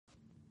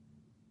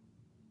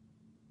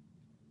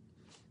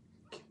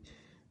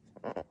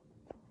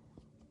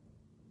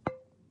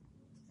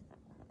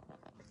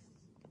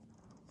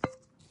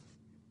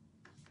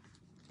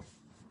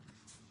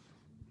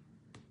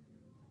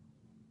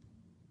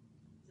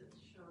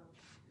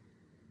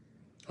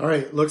All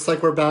right, looks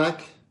like we're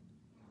back.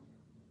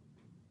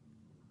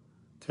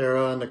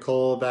 Tara and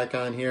Nicole back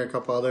on here, a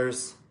couple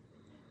others.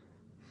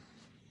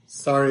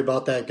 Sorry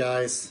about that,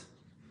 guys.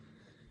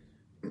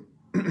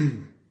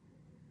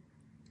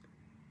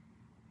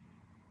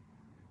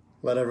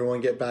 Let everyone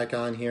get back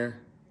on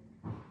here.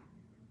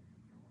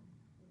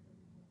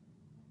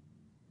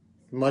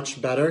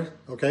 Much better.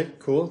 Okay,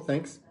 cool,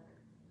 thanks.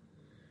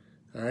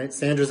 All right,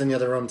 Sandra's in the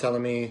other room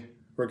telling me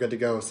we're good to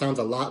go. Sounds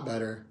a lot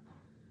better.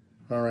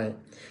 All right.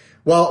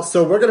 Well,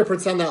 so we're going to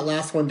pretend that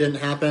last one didn't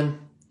happen.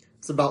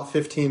 It's about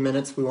 15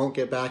 minutes. We won't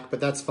get back, but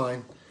that's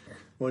fine.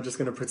 We're just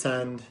going to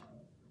pretend.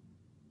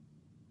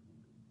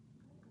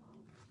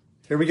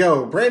 Here we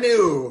go. Brand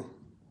new.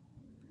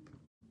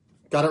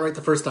 Got it right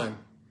the first time.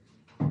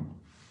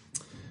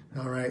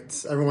 All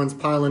right. Everyone's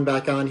piling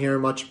back on here.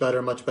 Much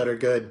better,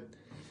 good.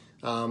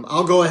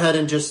 I'll go ahead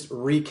and just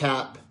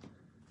recap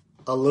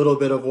a little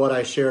bit of what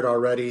I shared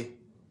already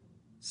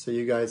so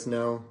you guys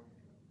know.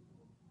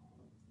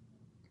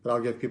 But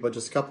I'll give people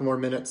just a couple more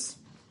minutes.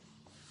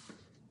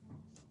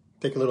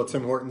 Take a little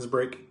Tim Hortons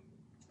break.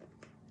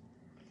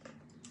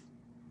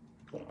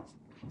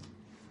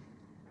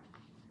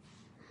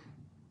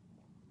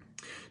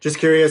 Just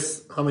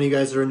curious, how many of you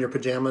guys are in your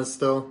pajamas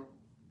still?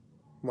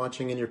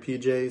 Watching in your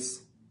PJs?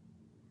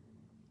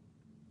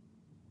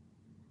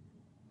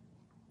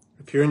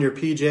 If you're in your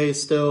PJs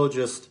still,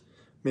 just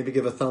maybe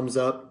give a thumbs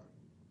up.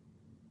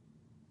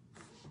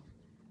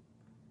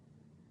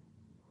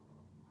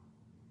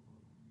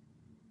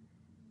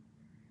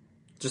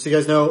 Just so you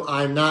guys know,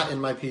 I'm not in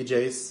my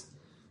PJs.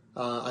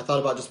 I thought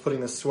about just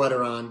putting the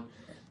sweater on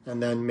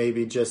and then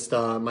maybe just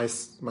my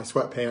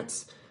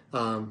sweatpants.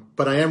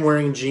 But I am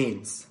wearing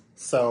jeans,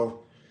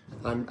 so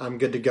I'm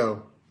good to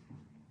go.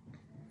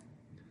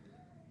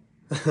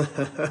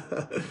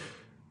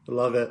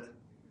 Love it.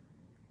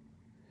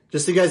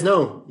 Just so you guys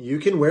know, you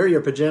can wear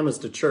your pajamas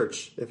to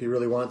church if you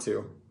really want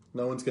to.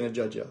 No one's going to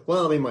judge you.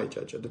 Well, they might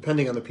judge you,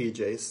 depending on the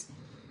PJs.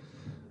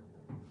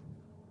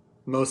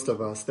 Most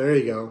of us. There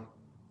you go.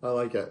 I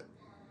like it.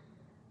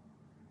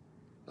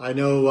 I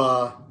know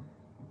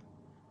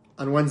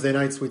on Wednesday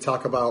nights we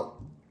talk about,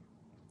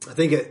 I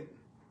think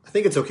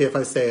it's okay if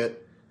I say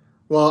it.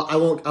 Well, I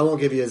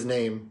won't give you his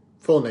name,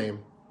 full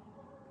name,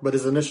 but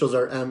his initials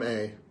are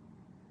M.A.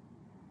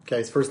 Okay,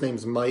 his first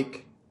name's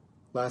Mike.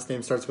 Last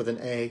name starts with an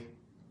A.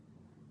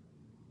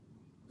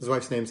 His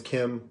wife's name's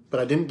Kim, but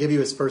I didn't give you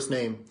his first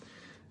name.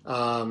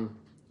 I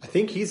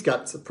think he's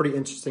got a pretty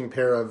interesting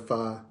pair of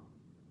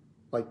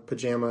like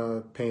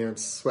pajama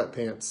pants,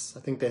 sweatpants. I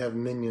think they have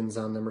minions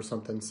on them or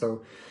something.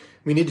 So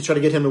we need to try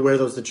to get him to wear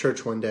those to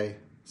church one day.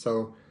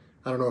 So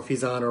I don't know if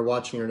he's on or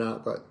watching or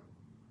not, but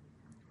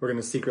we're going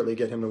to secretly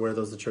get him to wear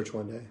those to church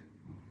one day.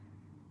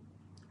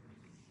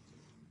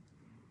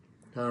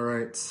 All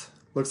right.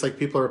 Looks like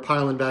people are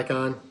piling back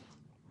on.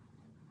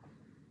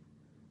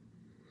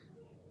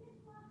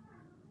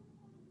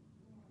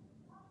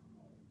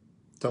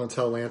 Don't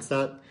tell Lance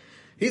that.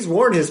 He's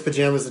worn his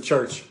pajamas to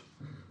church.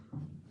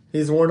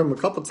 He's worn them a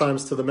couple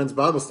times to the men's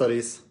Bible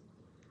studies.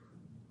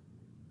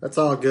 That's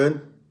all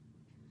good.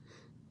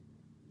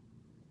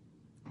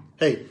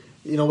 Hey,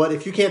 you know what?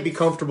 If you can't be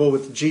comfortable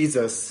with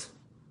Jesus,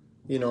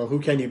 you know, who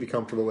can you be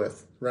comfortable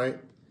with, right?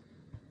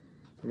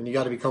 I mean, you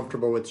got to be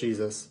comfortable with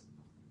Jesus.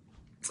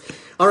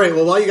 All right,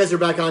 well, while you guys are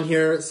back on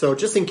here, so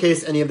just in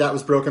case any of that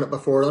was broken up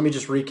before, let me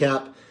just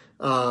recap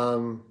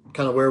kind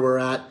of where we're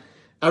at.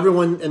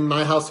 Everyone in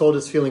my household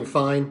is feeling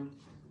fine.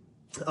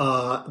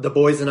 The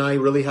boys and I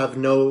really have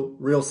no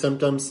real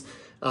symptoms,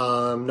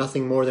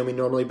 nothing more than we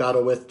normally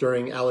battle with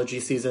during allergy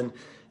season,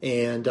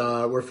 and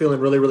we're feeling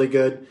really, really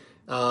good.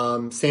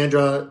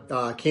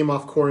 Sandra came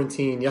off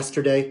quarantine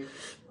yesterday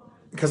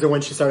because of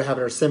when she started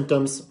having her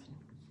symptoms.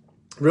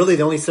 Really,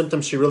 the only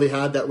symptom she really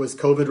had that was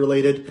COVID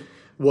related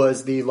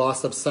was the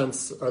loss of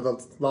sense, or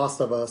the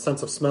loss of a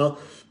sense of smell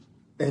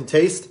and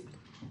taste.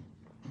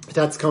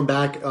 That's come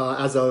back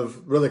as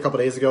of really a couple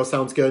days ago.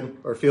 Sounds good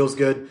or feels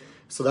good.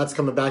 So that's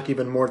coming back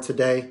even more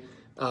today,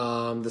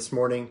 this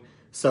morning.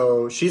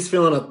 So she's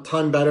feeling a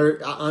ton better.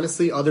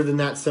 Honestly, other than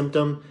that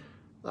symptom,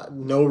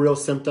 no real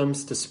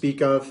symptoms to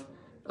speak of.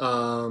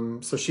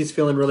 So she's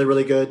feeling really,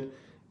 really good.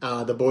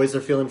 The boys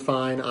are feeling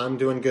fine. I'm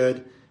doing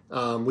good.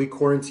 We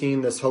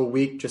quarantined this whole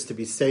week just to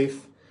be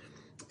safe.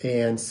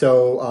 And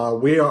so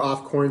we are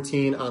off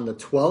quarantine on the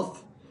 12th,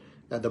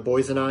 the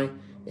boys and I.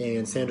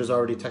 And Sandra's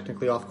already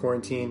technically off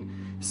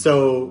quarantine.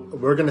 So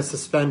we're going to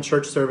suspend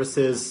church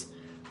services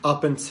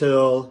up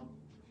until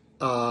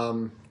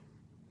the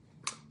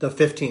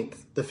 15th.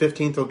 The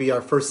 15th will be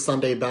our first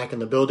Sunday back in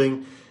the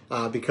building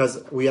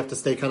because we have to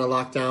stay kind of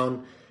locked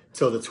down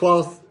till the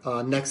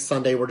 12th. Next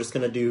Sunday, we're just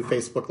going to do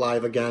Facebook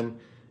Live again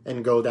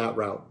and go that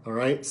route. All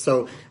right.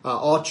 So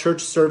all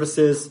church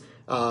services,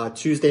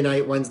 Tuesday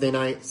night, Wednesday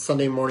night,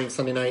 Sunday morning,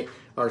 Sunday night,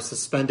 are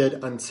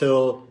suspended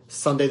until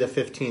Sunday the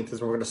 15th is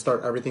when we're going to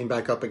start everything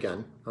back up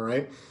again. All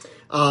right.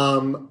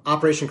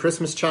 Operation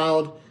Christmas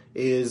Child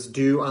is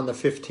due on the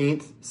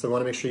 15th. So I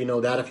want to make sure you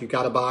know that if you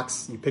got a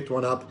box, you picked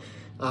one up.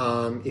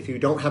 If you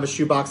don't have a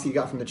shoebox that you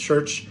got from the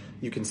church,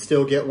 you can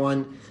still get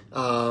one.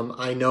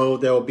 I know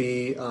there'll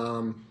be,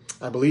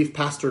 I believe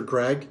Pastor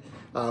Greg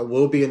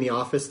will be in the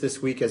office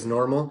this week as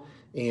normal,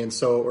 and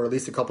so, or at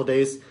least a couple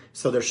days.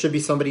 So there should be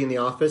somebody in the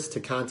office to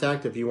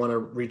contact if you want to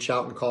reach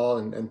out and call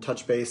and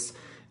touch base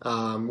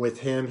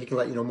with him. He can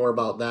let you know more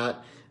about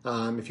that.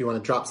 If you want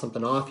to drop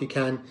something off, you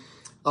can.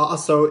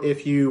 Also,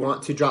 if you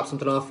want to drop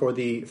something off for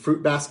the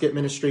Fruit Basket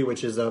Ministry,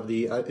 which is of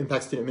the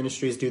Impact Student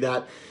Ministries, do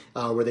that,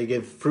 where they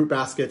give fruit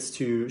baskets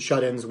to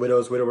shut-ins,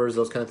 widows, widowers,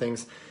 those kind of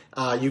things.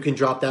 You can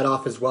drop that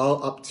off as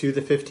well up to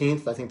the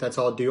 15th. I think that's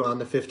all due on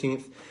the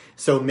 15th.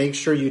 So make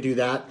sure you do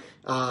that.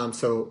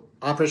 So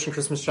Operation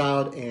Christmas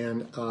Child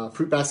and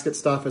fruit basket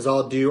stuff is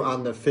all due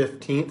on the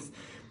 15th.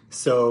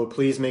 So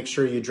please make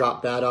sure you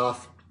drop that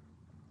off.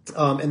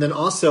 And then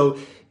also,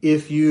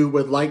 if you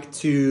would like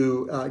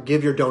to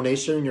give your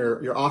donation,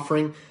 your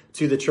offering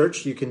to the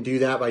church, you can do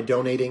that by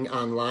donating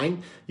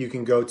online. You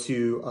can go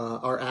to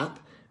our app,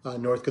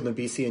 North Goodland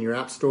BC, in your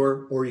app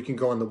store, or you can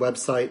go on the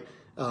website,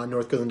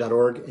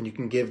 northgoodland.org, and you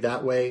can give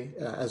that way,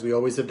 as we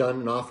always have done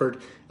and offered,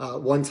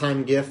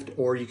 one-time gift,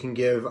 or you can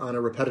give on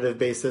a repetitive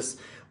basis,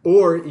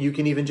 or you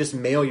can even just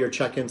mail your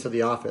check into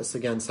the office.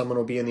 Again, someone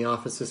will be in the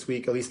office this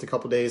week, at least a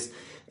couple days,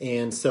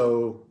 and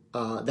so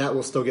that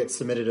will still get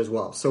submitted as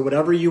well. So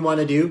whatever you want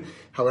to do,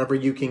 however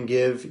you can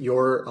give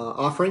your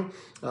offering,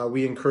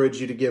 we encourage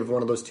you to give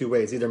one of those two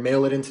ways. Either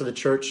mail it into the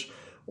church,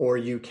 or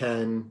you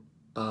can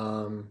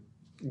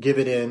give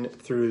it in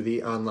through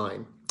the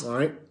online. All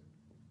right?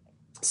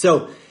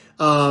 So,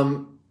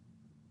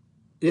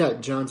 yeah,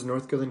 John's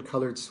North Goodland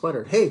colored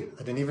sweater. Hey,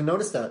 I didn't even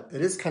notice that.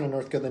 It is kind of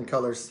North Goodland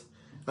colors.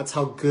 That's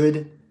how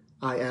good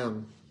I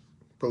am.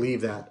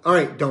 Believe that. All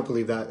right, don't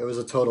believe that. It was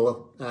a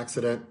total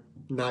accident.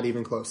 Not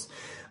even close.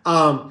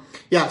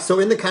 Yeah, so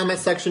in the comment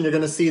section, you're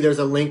going to see there's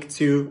a link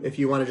to, if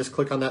you want to just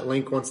click on that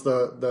link once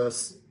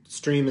the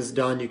stream is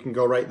done, you can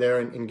go right there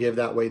and give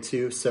that way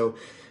too. So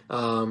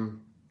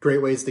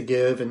great ways to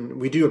give. And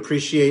we do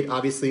appreciate,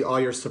 obviously, all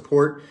your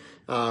support.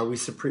 We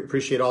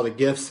appreciate all the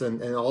gifts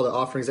and all the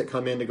offerings that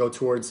come in to go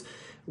towards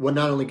what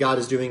not only God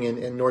is doing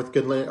in North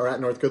Goodland, or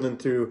at North Goodland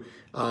through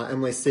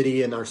Emily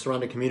City and our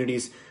surrounding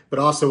communities, but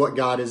also what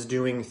God is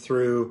doing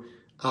through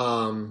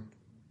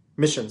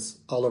missions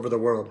all over the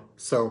world.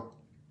 So,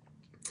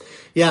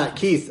 yeah,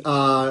 Keith,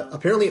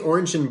 apparently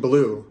orange and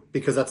blue,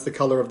 because that's the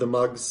color of the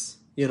mugs.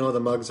 You know, the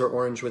mugs are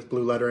orange with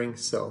blue lettering,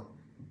 so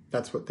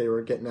that's what they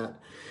were getting at.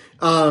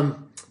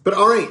 But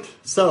all right,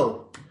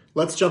 so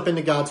let's jump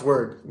into God's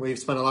Word. We've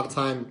spent a lot of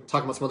time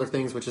talking about some other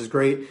things, which is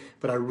great,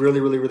 but I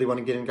really, really, really want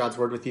to get in God's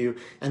Word with you.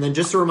 And then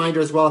just a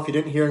reminder as well, if you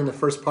didn't hear in the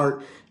first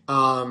part,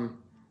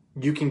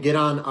 you can get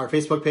on our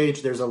Facebook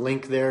page. There's a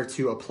link there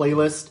to a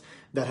playlist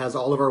that has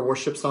all of our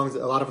worship songs,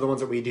 a lot of the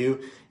ones that we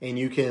do, and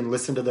you can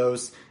listen to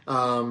those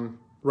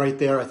right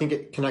there. I think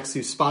it connects to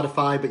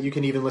Spotify, but you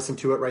can even listen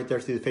to it right there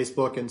through the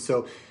Facebook. And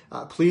so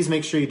please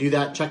make sure you do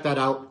that. Check that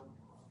out.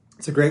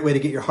 It's a great way to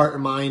get your heart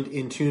and mind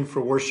in tune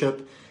for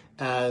worship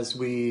as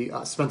we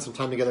spend some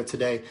time together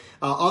today.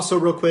 Also,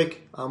 real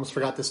quick, I almost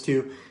forgot this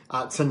too.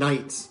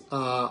 Tonight,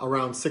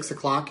 around 6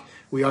 o'clock,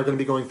 we are going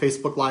to be going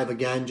Facebook Live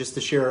again, just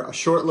to share a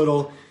short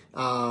little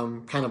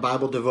kind of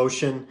Bible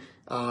devotion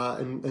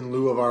in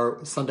lieu of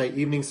our Sunday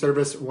evening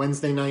service.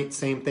 Wednesday night,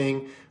 same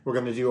thing. We're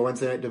going to do a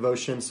Wednesday night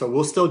devotion. So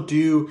we'll still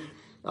do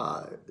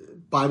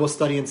Bible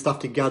study and stuff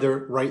together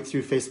right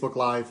through Facebook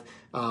Live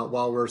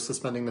while we're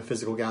suspending the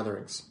physical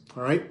gatherings.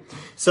 All right?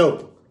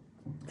 So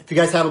if you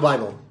guys have a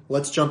Bible,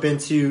 let's jump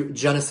into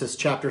Genesis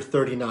chapter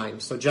 39.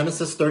 So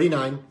Genesis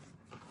 39,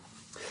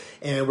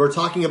 and we're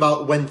talking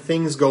about when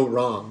things go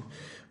wrong.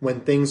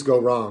 When things go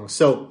wrong.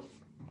 So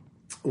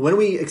when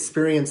we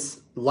experience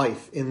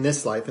life, in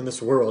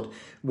this world,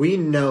 we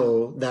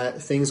know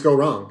that things go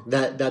wrong.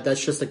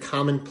 That's just a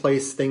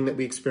commonplace thing that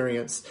we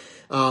experience.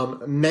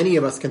 Many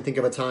of us can think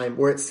of a time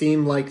where it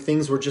seemed like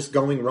things were just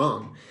going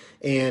wrong.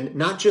 And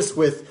not just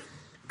with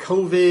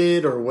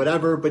COVID or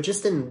whatever, but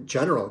just in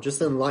general,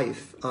 just in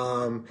life.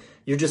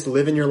 You're just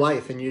living your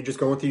life and you're just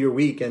going through your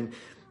week and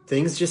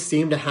things just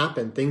seem to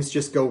happen. Things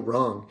just go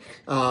wrong.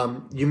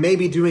 You may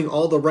be doing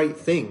all the right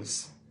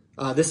things.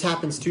 This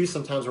happens too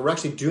sometimes where we're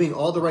actually doing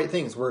all the right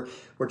things. We're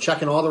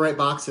checking all the right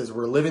boxes.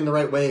 We're living the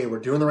right way. We're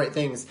doing the right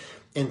things.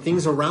 And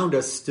things around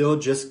us still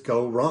just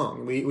go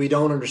wrong. We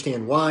don't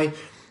understand why,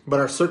 but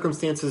our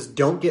circumstances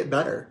don't get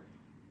better.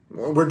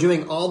 We're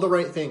doing all the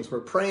right things. We're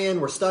praying,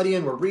 we're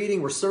studying, we're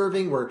reading, we're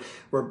serving, we're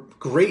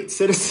great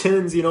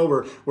citizens,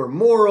 we're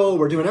moral,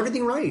 we're doing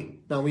everything right.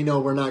 Now we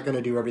know we're not going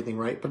to do everything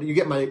right, but you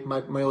get my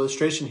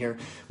illustration here.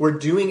 We're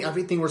doing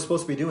everything we're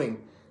supposed to be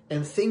doing,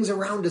 and things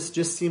around us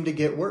just seem to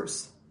get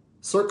worse.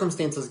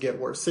 Circumstances get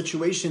worse,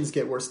 situations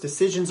get worse,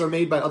 decisions are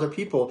made by other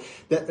people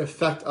that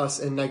affect us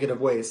in negative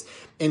ways.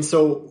 And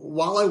so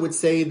while I would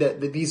say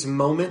that these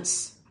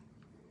moments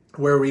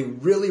where we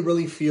really,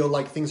 really feel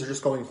like things are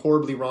just going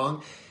horribly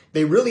wrong,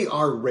 they really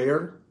are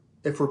rare,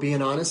 if we're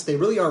being honest. They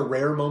really are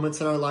rare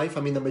moments in our life.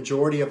 I mean, the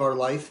majority of our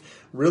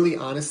life, really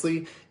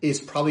honestly,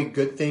 is probably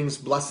good things,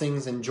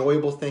 blessings,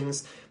 enjoyable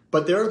things.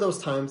 But there are those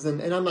times,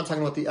 and I'm not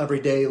talking about the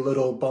everyday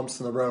little bumps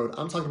in the road.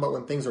 I'm talking about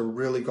when things are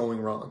really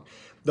going wrong.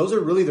 Those are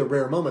really the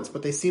rare moments,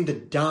 but they seem to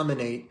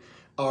dominate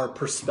our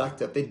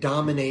perspective. They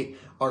dominate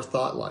our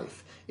thought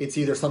life. It's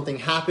either something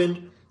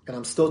happened and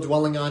I'm still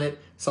dwelling on it,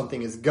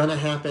 something is gonna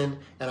happen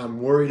and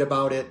I'm worried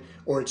about it,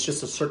 or it's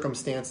just a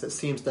circumstance that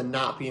seems to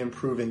not be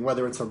improving,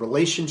 whether it's a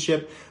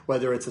relationship,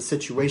 whether it's a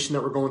situation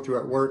that we're going through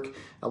at work,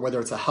 whether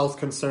it's a health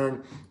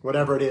concern,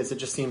 whatever it is, it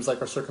just seems like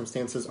our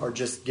circumstances are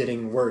just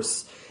getting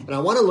worse. And I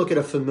want to look at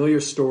a familiar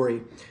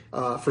story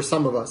for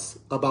some of us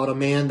about a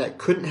man that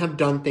couldn't have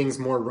done things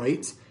more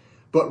right,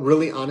 but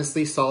really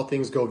honestly saw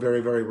things go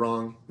very, very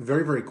wrong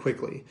very, very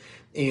quickly.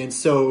 And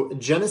so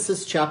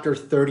Genesis chapter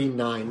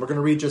 39, we're going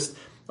to read just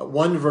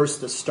one verse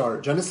to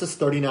start. Genesis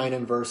 39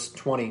 and verse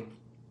 20.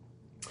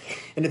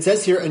 And it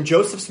says here, "And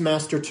Joseph's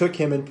master took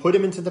him and put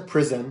him into the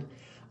prison,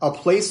 a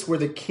place where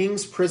the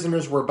king's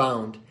prisoners were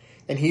bound,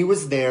 and he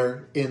was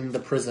there in the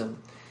prison."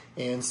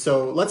 And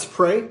so let's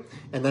pray,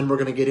 and then we're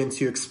going to get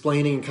into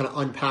explaining and kind of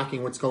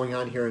unpacking what's going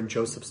on here in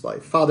Joseph's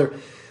life. Father,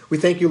 we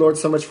thank you, Lord,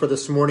 so much for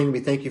this morning. We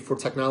thank you for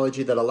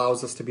technology that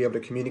allows us to be able to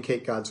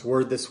communicate God's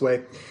word this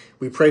way.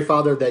 We pray,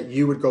 Father, that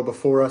you would go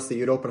before us, that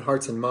you'd open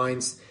hearts and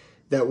minds,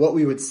 that what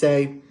we would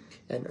say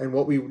and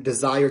what we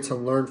desire to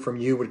learn from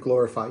you would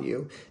glorify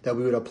you, that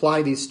we would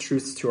apply these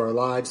truths to our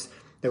lives,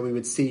 that we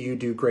would see you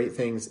do great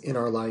things in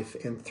our life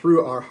and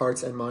through our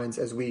hearts and minds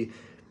as we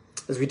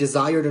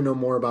desire to know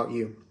more about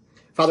you.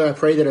 Father, I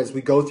pray that as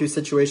we go through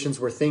situations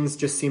where things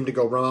just seem to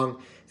go wrong,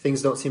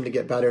 things don't seem to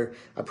get better,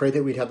 I pray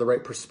that we'd have the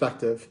right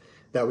perspective,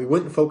 that we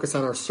wouldn't focus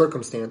on our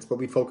circumstance, but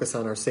we'd focus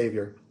on our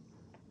Savior.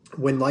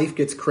 When life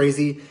gets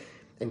crazy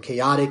and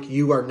chaotic,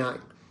 you are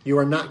not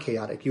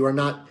chaotic. You are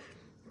not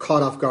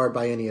caught off guard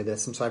by any of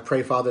this. And so I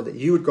pray, Father, that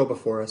you would go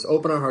before us,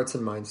 open our hearts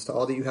and minds to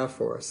all that you have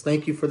for us.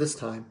 Thank you for this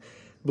time.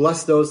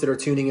 Bless those that are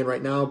tuning in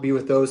right now. Be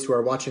with those who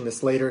are watching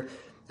this later.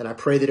 And I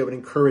pray that it would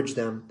encourage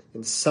them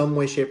in some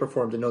way, shape, or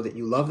form to know that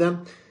you love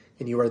them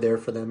and you are there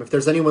for them. If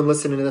there's anyone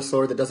listening to this,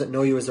 Lord, that doesn't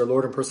know you as their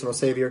Lord and personal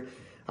Savior,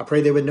 I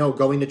pray they would know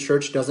going to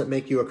church doesn't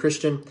make you a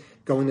Christian.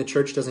 Going to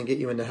church doesn't get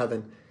you into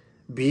heaven.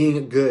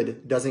 Being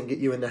good doesn't get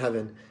you into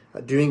heaven.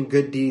 Doing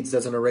good deeds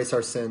doesn't erase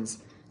our sins.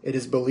 It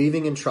is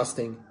believing and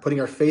trusting, putting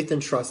our faith and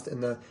trust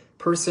in the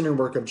person and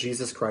work of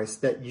Jesus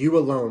Christ, that you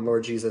alone,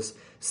 Lord Jesus,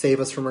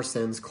 save us from our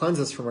sins, cleanse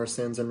us from our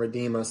sins, and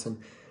redeem us and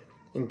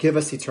give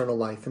us eternal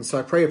life. And so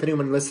I pray if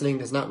anyone listening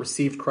has not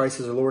received Christ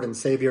as their Lord and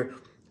Savior,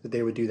 that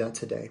they would do that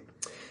today.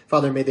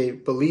 Father, may they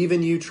believe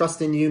in you,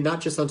 trust in you,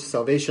 not just unto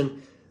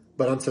salvation,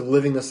 but unto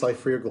living this life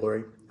for your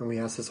glory. And we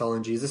ask this all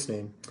in Jesus'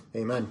 name.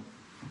 Amen.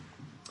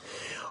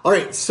 All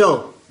right,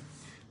 so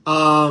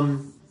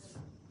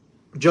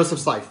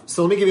Joseph's life.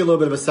 So let me give you a little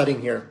bit of a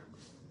setting here.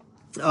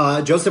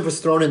 Joseph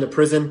was thrown into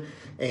prison,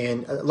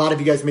 and a lot of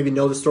you guys maybe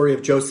know the story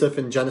of Joseph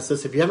in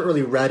Genesis. If you haven't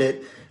really read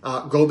it,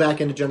 go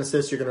back into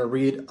Genesis. You're going to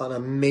read an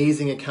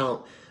amazing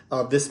account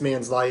of this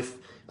man's life.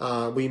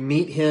 We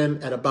meet him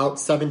at about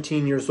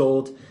 17 years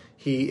old.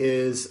 He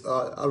is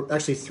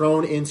actually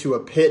thrown into a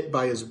pit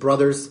by his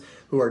brothers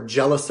who are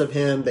jealous of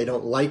him. They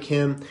don't like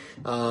him.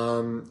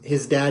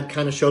 His dad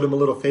kind of showed him a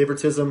little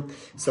favoritism,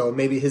 so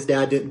maybe his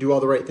dad didn't do all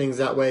the right things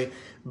that way.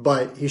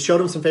 But he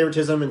showed him some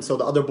favoritism, and so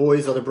the other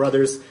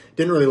brothers,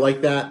 didn't really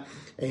like that.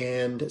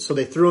 And so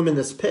they threw him in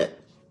this pit.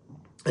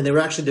 And they were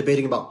actually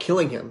debating about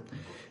killing him.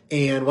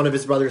 And one of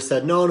his brothers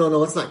said, no,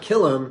 let's not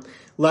kill him.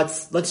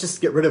 Let's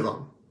just get rid of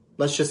him.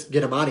 Let's just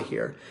get him out of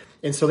here.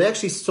 And so they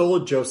actually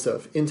sold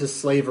Joseph into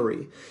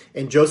slavery.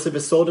 And Joseph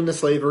is sold into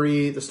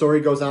slavery. The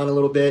story goes on a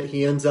little bit.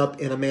 He ends up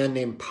in a man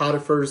named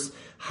Potiphar's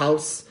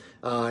house.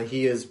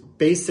 He is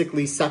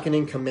basically second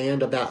in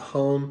command of that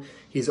home.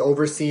 He's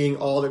overseeing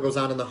all that goes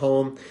on in the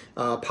home.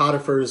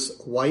 Potiphar's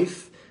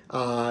wife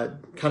kind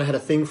of had a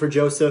thing for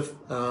Joseph,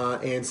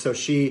 and so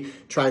she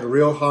tried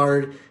real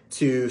hard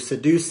to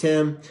seduce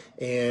him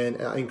and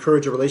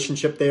encourage a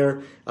relationship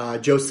there.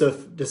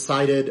 Joseph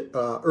decided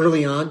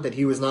early on that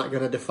he was not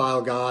going to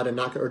defile God and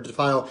not or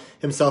defile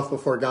himself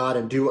before God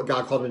and do what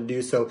God called him to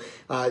do. So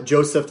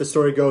Joseph, the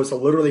story goes,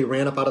 literally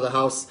ran up out of the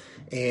house,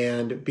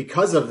 and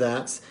because of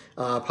that,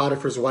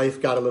 Potiphar's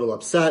wife got a little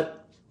upset,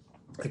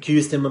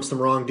 accused him of some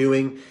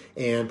wrongdoing,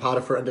 and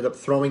Potiphar ended up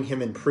throwing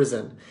him in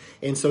prison.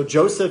 And so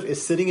Joseph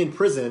is sitting in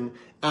prison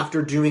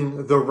after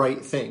doing the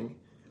right thing.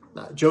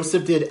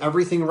 Joseph did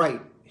everything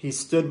right. He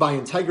stood by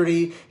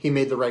integrity, he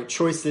made the right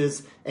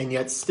choices, and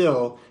yet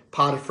still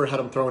Potiphar had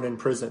him thrown in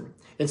prison.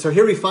 And so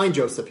here we find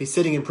Joseph. He's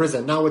sitting in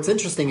prison. Now what's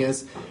interesting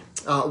is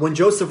when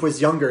Joseph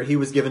was younger, he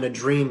was given a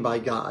dream by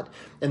God.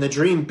 And the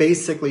dream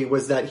basically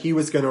was that he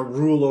was going to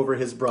rule over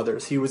his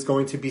brothers. He was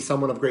going to be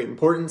someone of great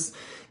importance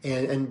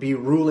and be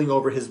ruling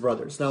over his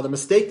brothers. Now the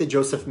mistake that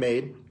Joseph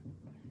made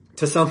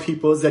to some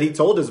people is that he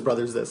told his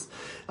brothers this.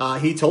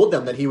 He told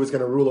them that he was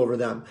going to rule over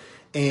them.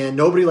 And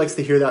nobody likes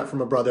to hear that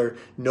from a brother.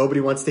 Nobody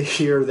wants to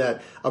hear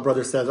that a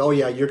brother says, oh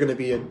yeah, you're going to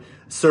be in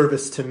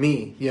service to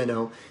me,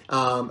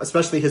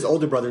 especially his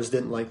older brothers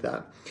didn't like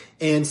that.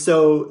 And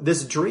so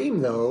this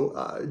dream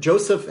though,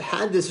 Joseph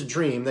had this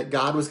dream that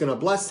God was going to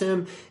bless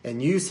him and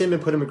use him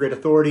and put him in great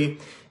authority.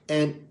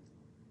 And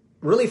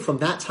really from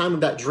that time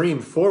of that dream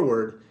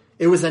forward,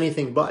 it was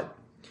anything but.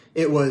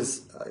 It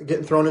was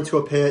getting thrown into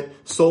a pit,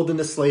 sold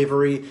into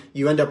slavery,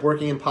 you end up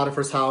working in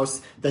Potiphar's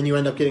house, then you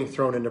end up getting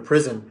thrown into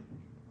prison.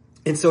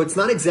 And so it's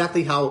not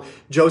exactly how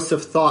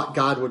Joseph thought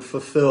God would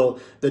fulfill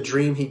the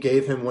dream he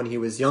gave him when he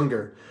was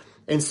younger.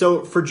 And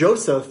so for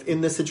Joseph,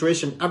 in this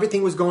situation,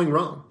 everything was going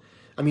wrong.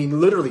 I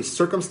mean, literally,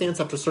 circumstance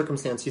after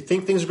circumstance. You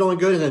think things are going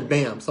good, and then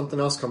bam, something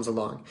else comes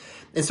along.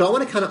 And so I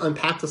want to kind of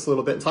unpack this a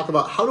little bit and talk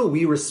about how do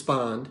we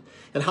respond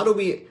and how do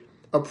we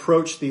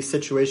approach these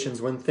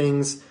situations when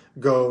things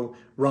go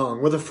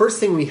wrong. Well, the first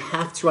thing we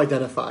have to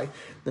identify,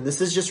 and this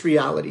is just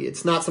reality,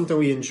 it's not something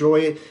we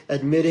enjoy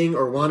admitting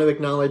or want to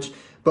acknowledge,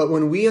 but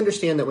when we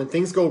understand that when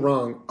things go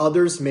wrong,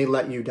 others may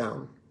let you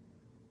down.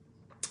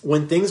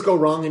 When things go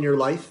wrong in your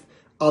life,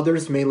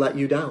 others may let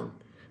you down,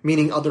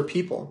 meaning other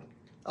people.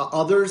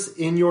 Others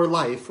in your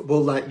life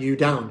will let you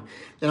down.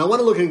 And I want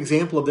to look at an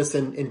example of this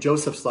in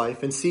Joseph's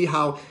life and see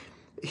how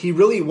he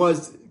really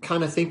was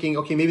kind of thinking,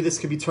 okay, maybe this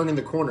could be turning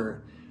the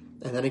corner.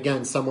 And then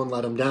again, someone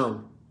let him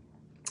down.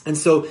 And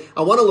so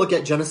I want to look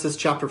at Genesis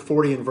chapter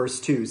 40 and verse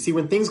 2. See,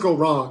 when things go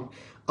wrong,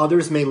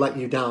 others may let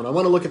you down. I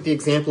want to look at the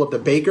example of the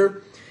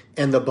baker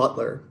and the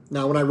butler.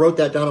 Now, when I wrote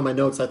that down on my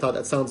notes, I thought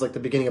that sounds like the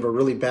beginning of a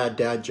really bad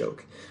dad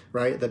joke,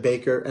 right? The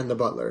baker and the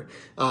butler.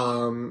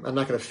 I'm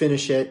not going to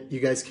finish it. You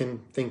guys can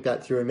think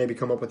that through and maybe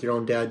come up with your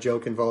own dad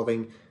joke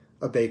involving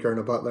a baker and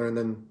a butler, and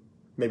then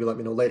maybe let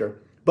me know later.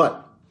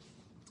 But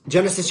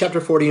Genesis chapter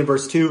 40 and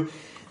verse 2,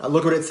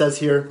 look what it says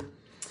here.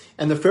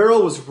 And the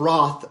Pharaoh was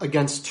wroth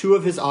against two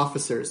of his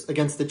officers,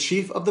 against the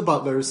chief of the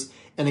butlers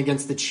and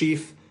against the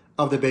chief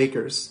of the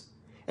bakers.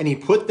 And he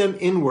put them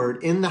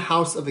inward in the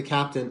house of the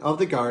captain of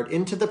the guard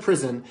into the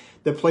prison,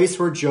 the place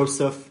where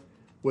Joseph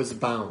was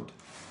bound.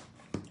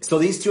 So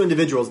these two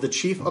individuals, the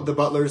chief of the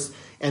butlers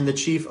and the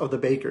chief of the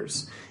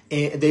bakers,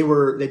 and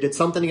they did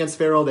something against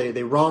Pharaoh.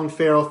 They wronged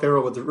Pharaoh.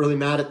 Pharaoh was really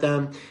mad at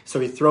them,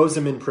 so he throws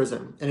them in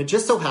prison. And it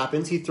just so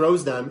happens he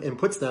throws them and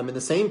puts them in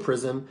the same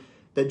prison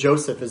that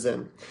Joseph is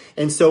in.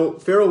 And so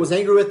Pharaoh was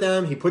angry with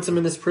them. He puts them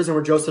in this prison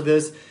where Joseph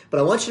is. But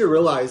I want you to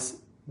realize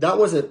that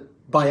wasn't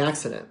by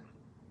accident.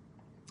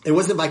 It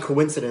wasn't by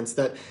coincidence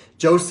that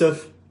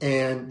Joseph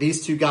and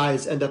these two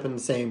guys end up in the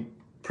same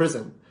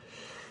prison.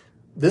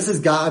 This is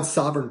God's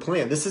sovereign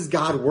plan. This is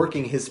God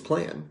working his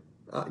plan.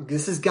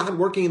 This is God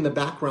working in the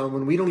background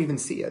when we don't even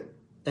see it.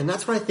 And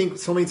that's why I think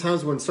so many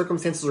times when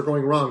circumstances are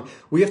going wrong,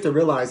 we have to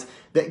realize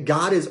that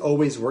God is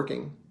always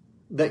working,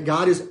 that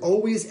God is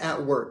always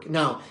at work.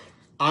 Now,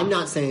 I'm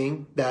not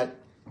saying that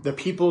the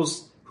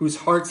people's whose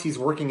hearts he's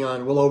working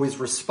on will always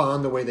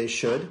respond the way they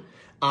should.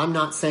 I'm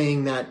not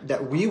saying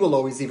that we will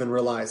always even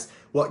realize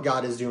what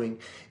God is doing.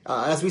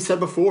 As we said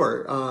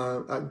before,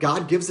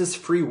 God gives us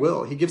free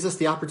will. He gives us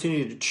the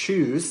opportunity to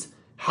choose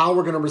how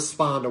we're going to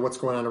respond to what's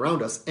going on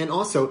around us. And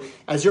also,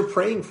 as you're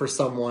praying for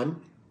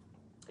someone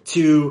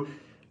to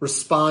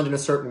respond in a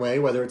certain way,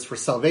 whether it's for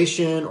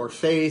salvation or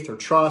faith or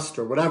trust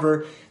or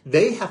whatever,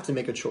 they have to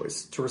make a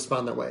choice to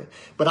respond that way.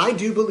 But I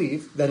do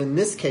believe that in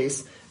this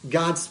case,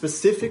 God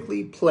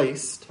specifically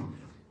placed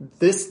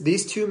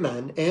these two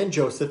men and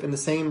Joseph in the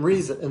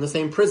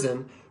same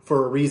prison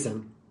for a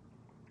reason.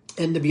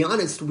 And to be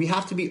honest, we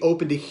have to be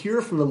open to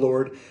hear from the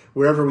Lord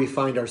wherever we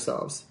find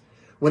ourselves.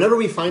 Whenever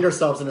we find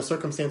ourselves in a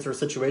circumstance or a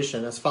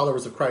situation as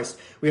followers of Christ,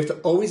 we have to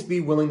always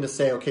be willing to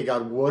say, okay,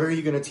 God, what are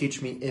you going to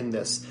teach me in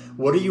this?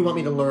 What do you want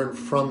me to learn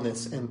from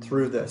this and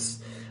through this?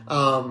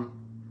 While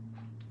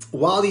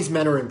these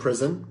men are in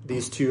prison,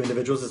 these two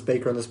individuals, this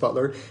baker and this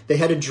butler, they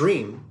had a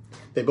dream.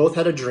 They both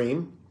had a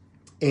dream.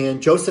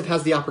 And Joseph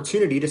has the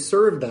opportunity to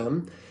serve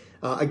them.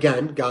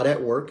 Again, God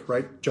at work,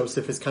 right?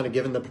 Joseph is kind of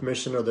given the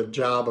permission or the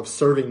job of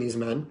serving these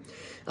men.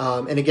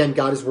 And again,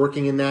 God is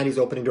working in that. He's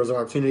opening doors of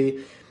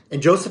opportunity.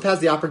 And Joseph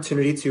has the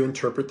opportunity to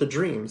interpret the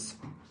dreams.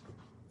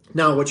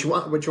 Now, what you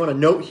want to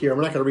note here,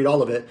 I'm not going to read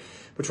all of it,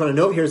 but what you want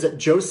to note here is that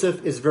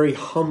Joseph is very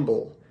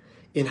humble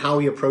in how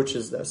he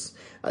approaches this.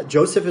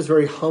 Joseph is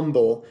very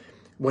humble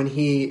when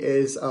he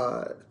is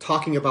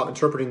talking about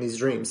interpreting these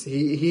dreams.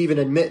 He even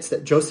admits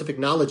that Joseph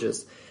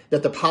acknowledges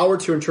that the power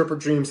to interpret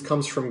dreams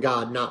comes from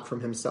God, not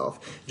from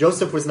himself.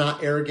 Joseph was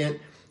not arrogant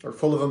or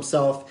full of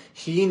himself.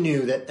 He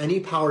knew that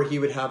any power he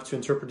would have to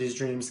interpret these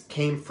dreams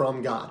came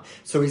from God.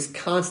 So he's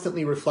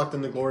constantly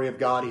reflecting the glory of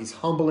God. He's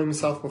humbling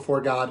himself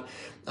before God.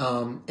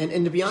 And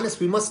to be honest,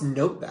 we must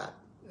note that.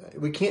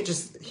 We can't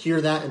just hear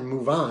that and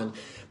move on.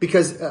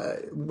 Because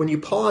when you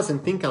pause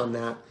and think on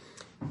that,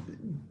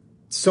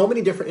 so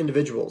many different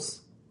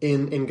individuals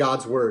in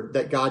God's word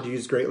that God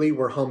used greatly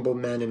were humble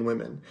men and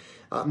women.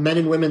 Men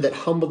and women that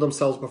humbled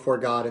themselves before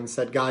God and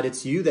said, God,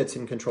 it's you that's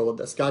in control of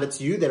this. God,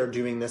 it's you that are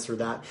doing this or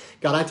that.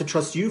 God, I have to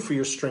trust you for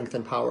your strength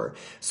and power.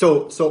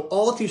 So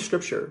all through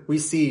Scripture, we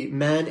see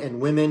men and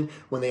women,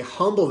 when they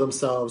humble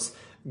themselves,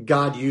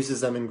 God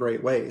uses them in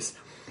great ways.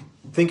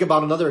 Think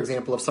about another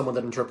example of someone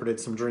that interpreted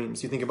some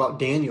dreams. You think about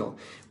Daniel,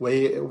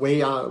 way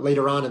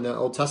later on in the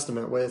Old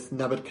Testament with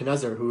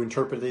Nebuchadnezzar, who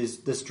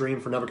interpreted this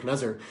dream for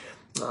Nebuchadnezzar.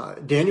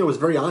 Daniel was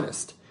very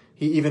honest.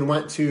 He even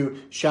went to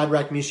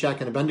Shadrach, Meshach,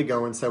 and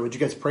Abednego and said, would you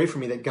guys pray for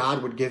me that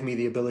God would give me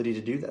the ability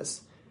to do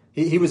this?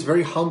 He was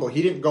very humble.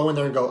 He didn't go in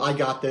there and go, I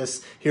got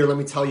this. Here, let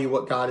me tell you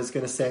what God is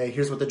going to say.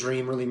 Here's what the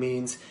dream really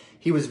means.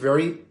 He was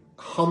very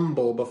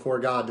humble before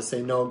God to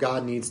say, no,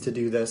 God needs to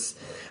do this.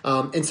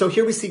 And so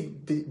here we see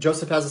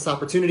Joseph has this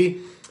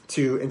opportunity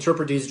to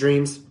interpret these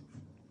dreams.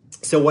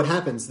 So what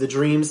happens? The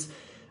dreams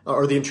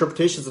or the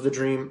interpretations of the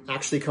dream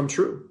actually come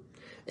true.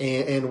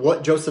 And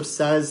what Joseph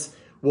says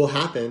will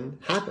happen,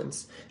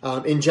 happens.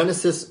 In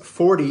Genesis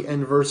 40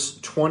 and verse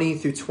 20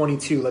 through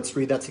 22, let's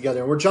read that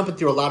together. And we're jumping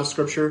through a lot of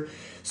scripture,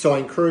 so I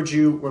encourage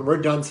you, when we're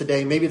done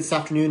today, maybe this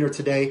afternoon or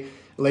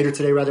later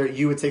today,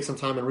 you would take some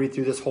time and read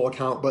through this whole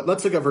account. But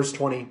let's look at verse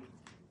 20.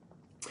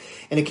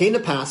 And it came to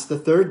pass the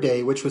third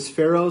day, which was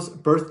Pharaoh's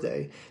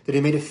birthday, that he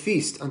made a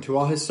feast unto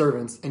all his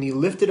servants, and he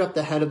lifted up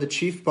the head of the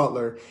chief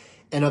butler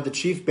and of the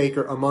chief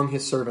baker among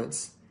his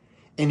servants.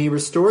 And he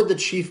restored the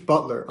chief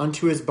butler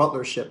unto his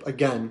butlership.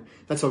 Again,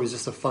 that's always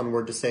just a fun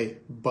word to say,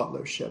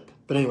 butlership.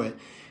 But anyway,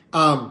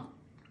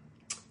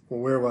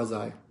 where was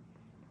I?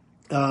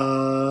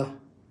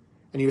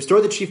 And he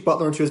restored the chief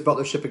butler unto his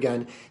butlership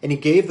again, and he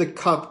gave the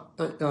cup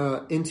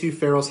into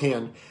Pharaoh's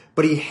hand.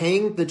 But he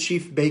hanged the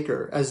chief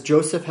baker, as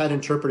Joseph had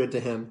interpreted to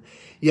him.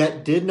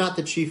 Yet did not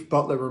the chief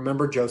butler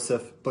remember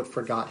Joseph, but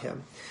forgot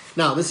him.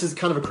 Now, this is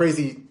kind of a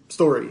crazy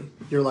story.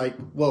 You're like,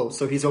 whoa,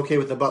 so he's okay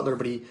with the butler,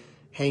 but he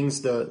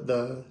hangs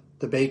the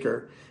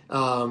baker.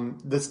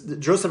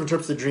 Joseph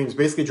interprets the dreams.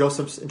 Basically,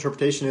 Joseph's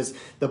interpretation is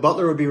the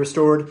butler would be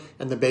restored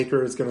and the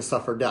baker is going to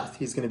suffer death.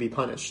 He's going to be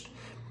punished.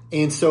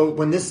 And so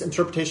when this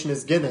interpretation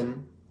is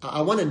given,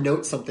 I want to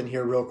note something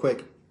here real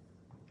quick.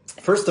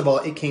 First of all,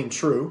 it came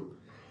true.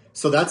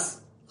 So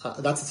that's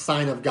a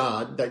sign of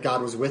God, that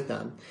God was with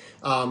them.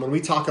 When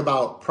we talk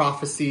about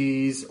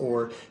prophecies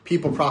or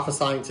people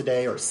prophesying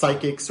today or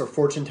psychics or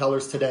fortune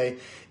tellers today,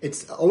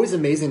 it's always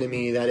amazing to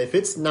me that if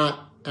it's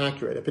not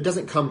accurate, if it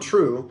doesn't come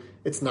true,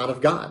 it's not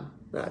of God.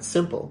 That's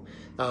simple.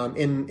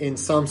 In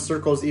some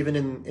circles, even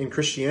in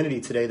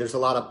Christianity today, there's a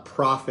lot of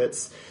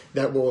prophets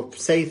that will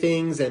say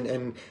things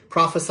and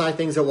prophesy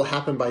things that will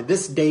happen by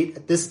this date,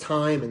 at this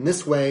time, in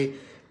this way,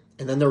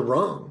 and then they're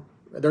wrong.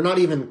 They're not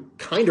even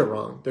kind of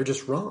wrong. They're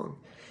just wrong.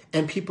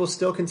 And people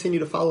still continue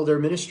to follow their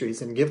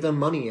ministries and give them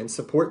money and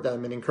support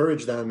them and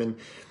encourage them.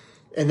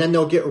 And then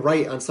they'll get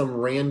right on some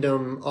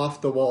random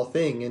off-the-wall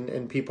thing.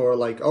 And people are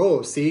like,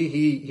 oh, see,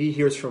 he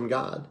hears from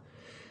God.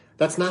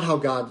 That's not how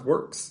God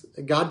works.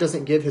 God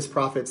doesn't give his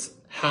prophets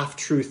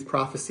half-truth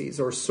prophecies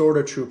or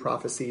sort-of-true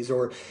prophecies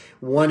or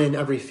 1 in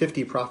every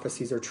 50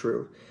 prophecies are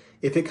true.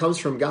 If it comes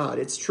from God,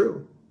 it's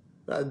true.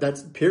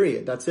 That's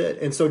period. That's it.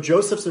 And so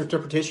Joseph's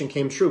interpretation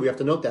came true. We have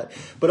to note that.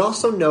 But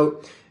also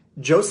note,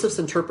 Joseph's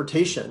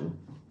interpretation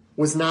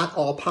was not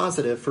all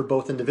positive for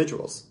both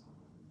individuals.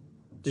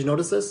 Did you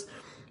notice this?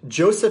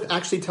 Joseph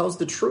actually tells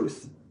the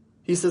truth.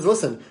 He says,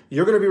 listen,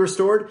 you're going to be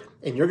restored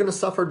and you're going to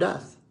suffer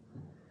death.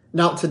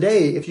 Now,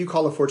 today, if you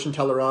call a fortune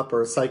teller up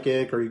or a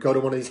psychic or you go to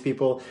one of these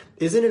people,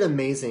 isn't it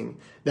amazing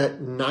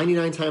that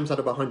 99 times out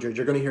of 100,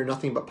 you're going to hear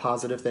nothing but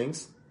positive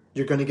things?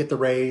 You're going to get the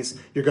raise,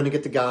 you're going to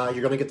get the guy,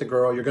 you're going to get the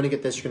girl, you're going to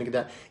get this, you're going to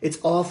get that. It's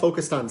all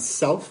focused on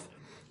self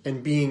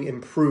and being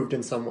improved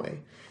in some way.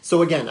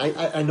 So again,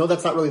 I know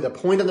that's not really the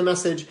point of the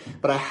message,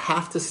 but I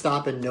have to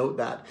stop and note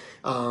that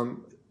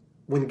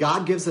when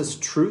God gives us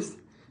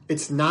truth,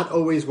 it's not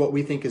always what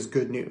we think is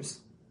good news,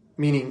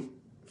 meaning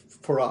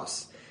for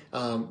us.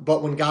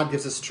 But when God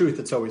gives us truth,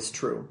 it's always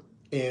true.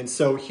 And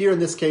so here in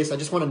this case, I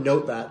just want to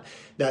note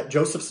that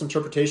Joseph's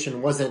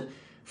interpretation wasn't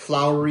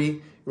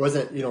flowery, it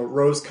wasn't,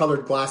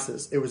 rose-colored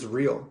glasses. It was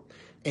real.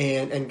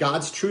 And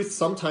God's truth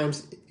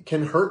sometimes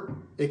can hurt.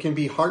 It can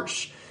be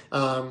harsh.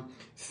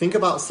 Think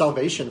about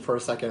salvation for a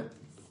second.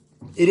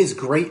 It is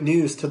great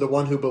news to the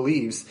one who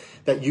believes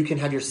that you can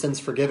have your sins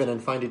forgiven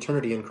and find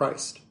eternity in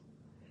Christ.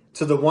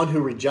 To the one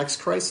who rejects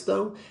Christ,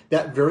 though,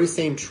 that very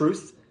same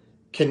truth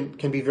can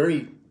be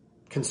very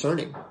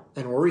concerning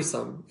and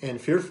worrisome and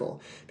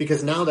fearful,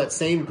 because now that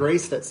same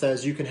grace that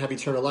says you can have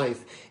eternal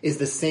life is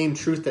the same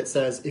truth that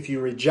says if you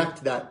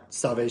reject that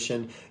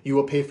salvation, you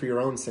will pay for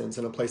your own sins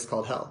in a place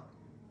called hell.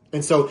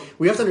 And so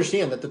we have to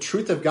understand that the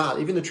truth of God,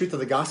 even the truth of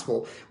the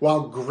gospel,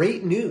 while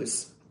great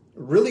news,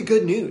 really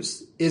good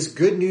news, is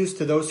good news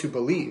to those who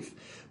believe,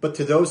 but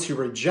to those who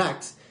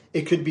reject,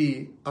 it could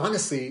be,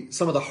 honestly,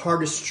 some of the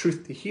hardest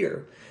truth to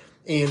hear.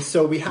 And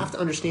so we have to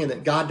understand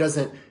that God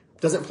doesn't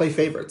play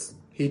favorites.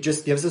 He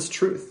just gives us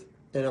truth.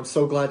 And I'm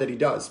so glad that he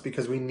does,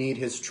 because we need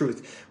his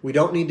truth. We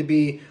don't need to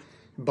be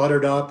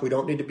buttered up. We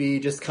don't need to be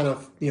just kind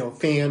of,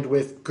 fanned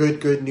with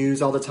good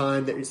news all the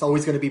time, that it's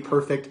always going to be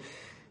perfect.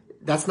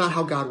 That's not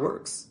how God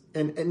works.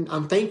 And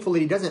I'm thankful that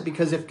he doesn't,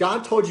 because if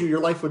God told you your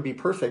life would be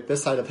perfect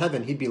this side of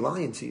heaven, he'd be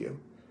lying to you.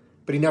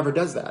 But he never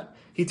does that.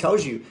 He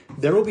tells you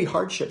there will be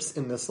hardships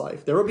in this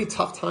life. There will be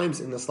tough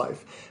times in this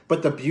life.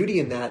 But the beauty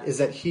in that is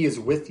that he is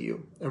with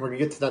you. And we're going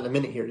to get to that in a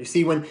minute here. You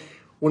see, when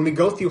we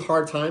go through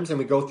hard times and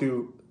we go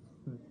through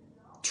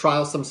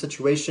trialsome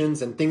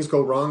situations and things go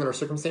wrong in our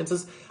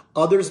circumstances,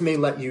 others may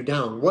let you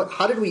down.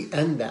 How did we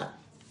end that?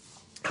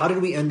 How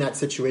did we end that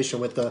situation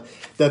with the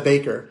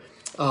baker?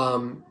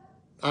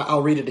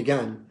 I'll read it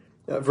again.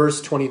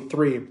 Verse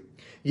 23.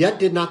 Yet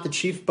did not the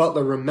chief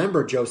butler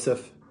remember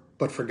Joseph,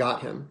 but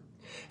forgot him.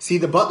 See,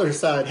 the butler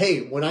said, hey,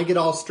 when I get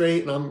all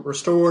straight and I'm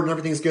restored and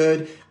everything's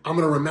good, I'm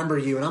going to remember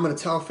you and I'm going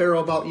to tell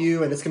Pharaoh about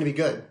you and it's going to be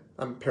good.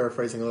 I'm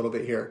paraphrasing a little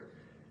bit here.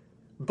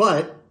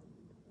 But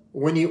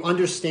when you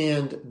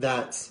understand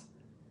that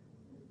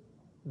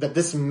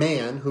this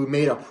man who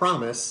made a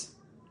promise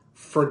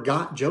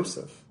forgot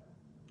Joseph.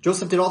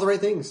 Joseph did all the right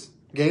things,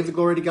 gave the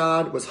glory to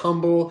God, was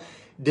humble,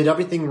 did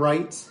everything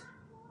right,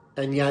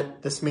 and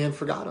yet this man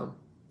forgot him.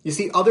 You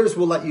see, others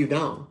will let you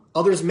down.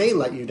 Others may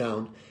let you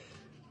down.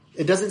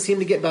 It doesn't seem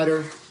to get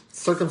better.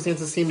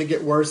 Circumstances seem to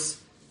get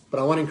worse. But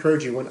I want to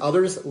encourage you, when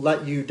others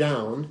let you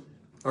down,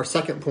 our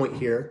second point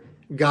here,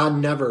 God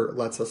never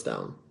lets us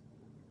down.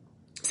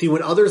 See,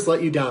 when others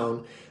let you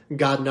down,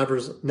 God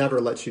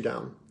never lets you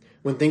down.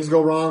 When things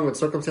go wrong, when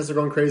circumstances are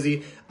going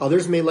crazy,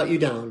 others may let you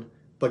down,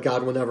 but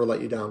God will never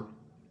let you down.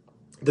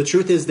 The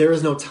truth is, there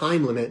is no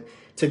time limit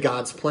to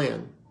God's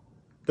plan.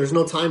 There's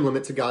no time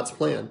limit to God's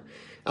plan.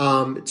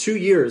 2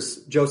 years,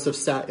 Joseph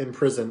sat in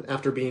prison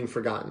after being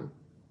forgotten.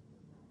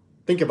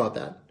 Think about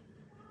that.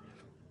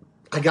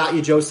 I got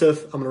you,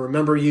 Joseph. I'm going to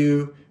remember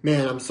you.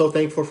 Man, I'm so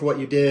thankful for what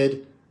you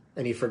did.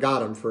 And he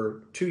forgot him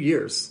for 2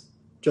 years.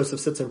 Joseph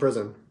sits in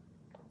prison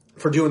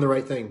for doing the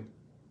right thing,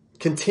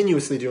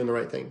 continuously doing the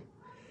right thing.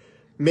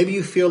 Maybe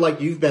you feel like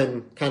you've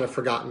been kind of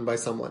forgotten by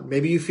someone.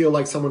 Maybe you feel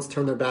like someone's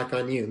turned their back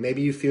on you.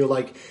 Maybe you feel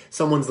like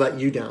someone's let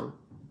you down.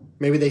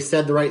 Maybe they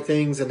said the right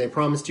things and they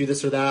promised you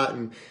this or that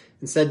and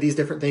said these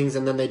different things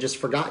and then they just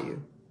forgot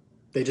you.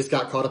 They just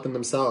got caught up in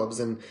themselves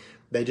and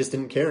they just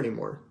didn't care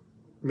anymore.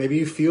 Maybe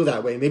you feel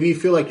that way. Maybe you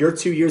feel like your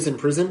 2 years in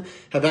prison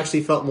have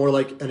actually felt more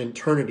like an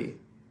eternity.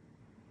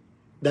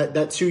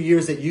 That 2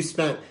 years that you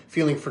spent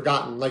feeling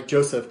forgotten, like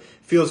Joseph,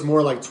 feels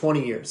more like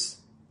 20 years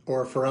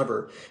or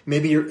forever.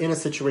 Maybe you're in a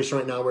situation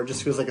right now where it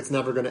just feels like it's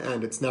never going to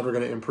end. It's never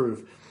going to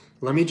improve.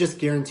 Let me just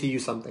guarantee you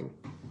something.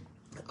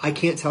 I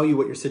can't tell you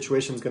what your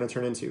situation is going to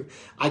turn into.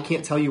 I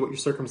can't tell you what your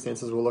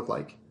circumstances will look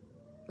like.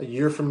 A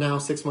year from now,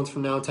 6 months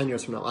from now, 10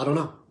 years from now. I don't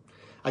know.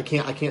 I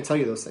can't tell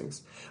you those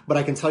things. But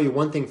I can tell you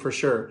one thing for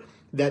sure,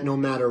 that no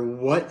matter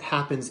what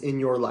happens in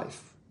your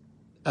life,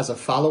 as a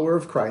follower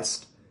of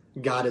Christ,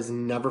 God has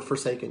never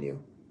forsaken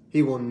you.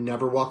 He will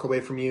never walk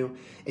away from you.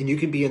 And you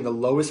can be in the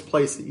lowest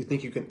place that you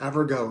think you can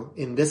ever go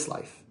in this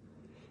life.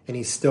 And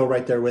he's still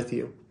right there with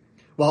you.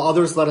 While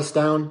others let us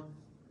down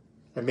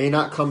and may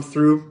not come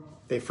through,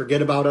 they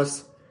forget about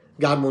us,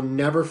 God will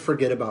never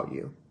forget about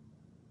you.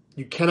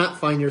 You cannot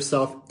find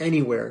yourself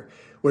anywhere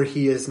where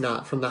he is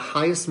not. From the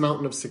highest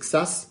mountain of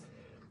success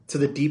to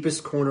the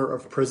deepest corner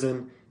of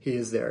prison, he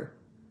is there.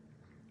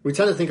 We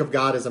tend to think of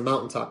God as a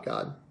mountaintop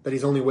God, that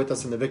he's only with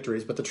us in the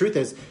victories. But the truth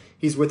is,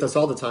 he's with us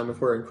all the time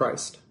if we're in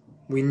Christ.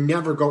 We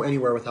never go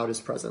anywhere without his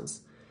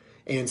presence.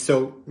 And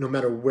so no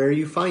matter where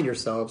you find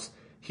yourselves,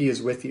 he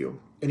is with you.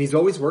 And he's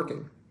always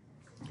working.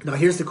 Now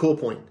here's the cool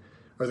point,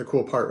 or the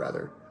cool part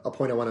rather, a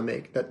point I want to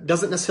make. That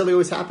doesn't necessarily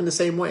always happen the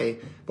same way,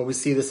 but we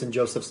see this in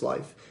Joseph's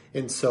life.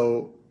 And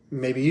so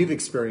maybe you've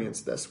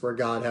experienced this, where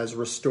God has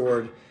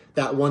restored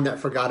that one that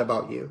forgot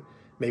about you.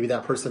 Maybe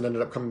that person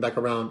ended up coming back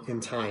around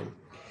in time.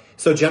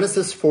 So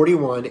Genesis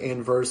 41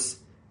 and verse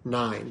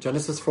 9.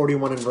 Genesis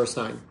 41 and verse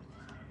 9.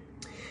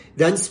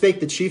 Then spake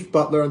the chief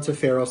butler unto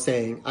Pharaoh,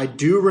 saying, I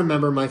do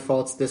remember my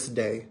faults this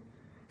day.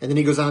 And then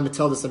he goes on to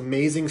tell this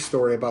amazing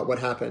story about what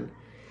happened.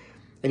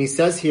 And he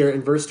says here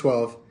in verse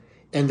 12,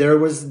 And there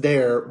was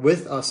there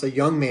with us a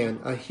young man,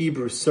 a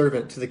Hebrew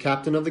servant to the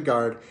captain of the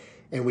guard,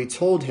 and we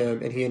told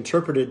him, and he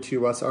interpreted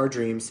to us our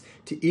dreams.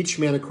 To each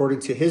man according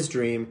to his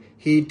dream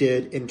he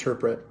did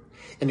interpret.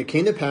 And it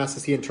came to pass,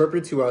 as he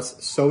interpreted to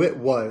us, so it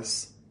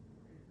was.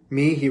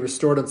 Me he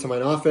restored unto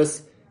mine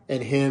office,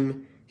 and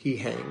him he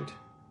hanged.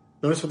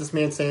 Notice what this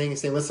man's saying.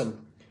 He's saying,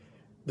 listen,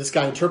 this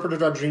guy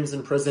interpreted our dreams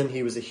in prison.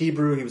 He was a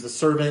Hebrew. He was a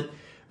servant.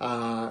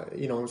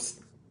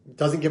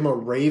 Doesn't give him a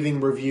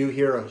raving review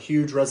here, a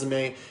huge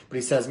resume, but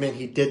he says, man,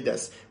 he did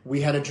this.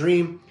 We had a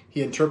dream.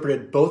 He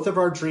interpreted both of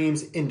our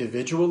dreams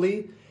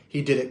individually.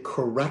 He did it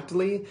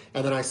correctly,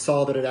 and then I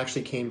saw that it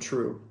actually came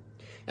true.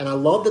 And I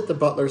love that the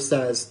butler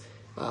says,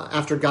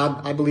 after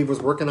God, I believe,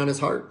 was working on his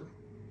heart.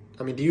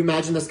 I mean, do you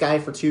imagine this guy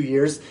for 2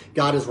 years?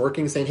 God is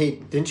working, saying, hey,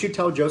 didn't you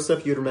tell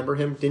Joseph you'd remember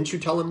him? Didn't you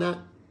tell him that?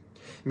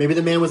 Maybe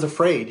the man was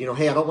afraid,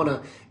 hey, I don't want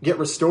to get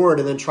restored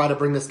and then try to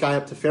bring this guy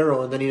up to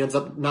Pharaoh, and then he ends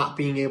up not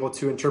being able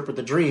to interpret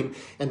the dream,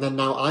 and then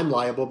now I'm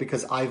liable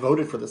because I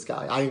voted for this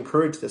guy. I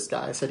encouraged this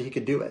guy. I said he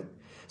could do it.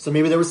 So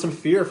maybe there was some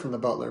fear from the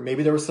butler.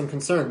 Maybe there was some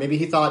concern. Maybe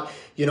he thought,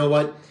 you know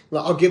what,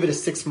 I'll give it a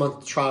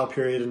 6-month trial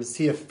period and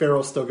see if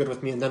Pharaoh's still good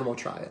with me, and then we'll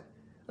try it.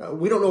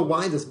 We don't know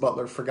why this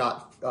butler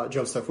forgot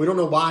Joseph. We don't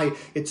know why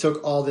it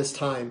took all this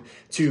time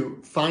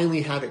to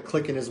finally have it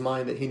click in his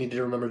mind that he needed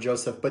to remember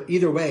Joseph. But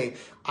either way,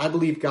 I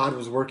believe God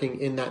was working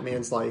in that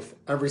man's life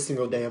every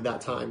single day of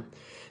that time.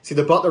 See,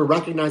 the butler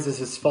recognizes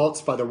his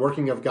faults by the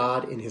working of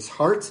God in his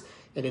heart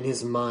and in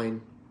his mind.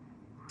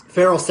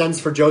 Pharaoh sends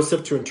for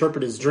Joseph to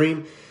interpret his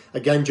dream.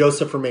 Again,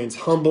 Joseph remains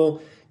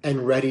humble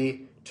and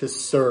ready to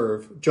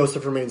serve.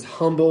 Joseph remains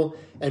humble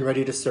and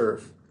ready to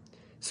serve.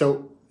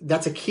 So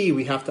that's a key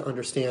we have to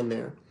understand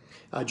there.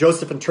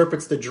 Joseph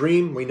interprets the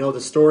dream. We know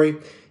the story.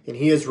 And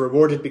he is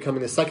rewarded,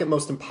 becoming the second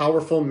most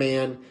powerful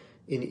man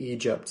in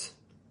Egypt.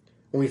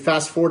 When we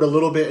fast forward a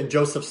little bit in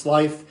Joseph's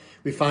life,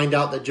 we find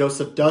out that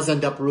Joseph does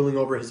end up ruling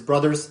over his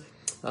brothers,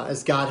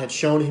 as God had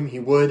shown him he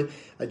would.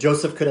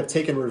 Joseph could have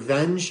taken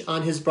revenge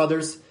on his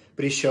brothers,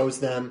 but he shows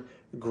them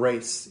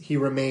grace. He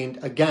remained,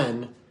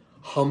 again,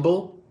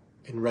 humble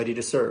and ready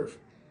to serve.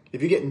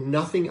 If you get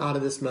nothing out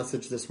of this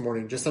message this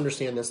morning, just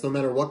understand this. No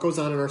matter what goes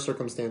on in our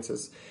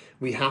circumstances,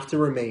 we have to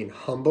remain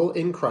humble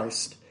in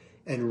Christ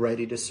and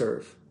ready to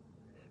serve.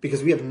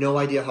 Because we have no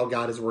idea how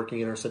God is working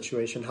in our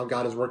situation, how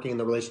God is working in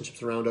the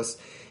relationships around us.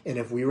 And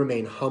if we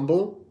remain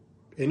humble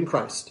in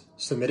Christ,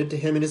 submitted to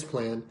him and his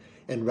plan,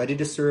 and ready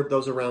to serve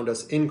those around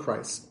us in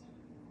Christ,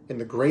 and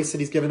the grace that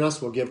he's given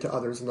us will give to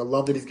others, and the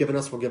love that he's given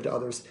us will give to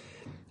others,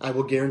 I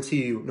will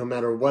guarantee you, no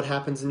matter what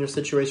happens in your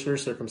situation or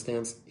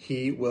circumstance,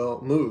 he will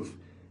move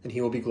and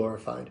he will be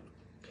glorified.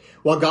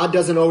 While God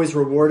doesn't always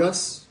reward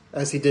us,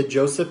 as he did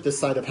Joseph this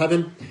side of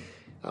heaven,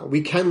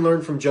 we can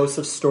learn from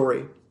Joseph's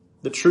story.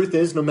 The truth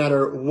is, no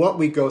matter what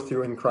we go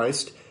through in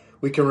Christ,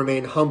 we can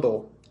remain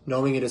humble,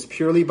 knowing it is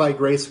purely by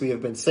grace we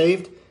have been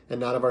saved and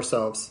not of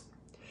ourselves,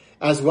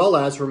 as well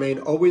as remain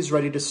always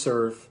ready to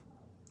serve.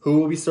 Who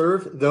will we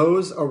serve?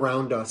 Those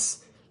around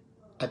us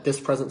at this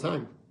present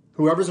time.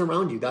 Whoever's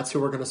around you, that's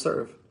who we're going to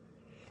serve.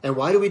 And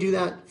why do we do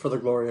that? For the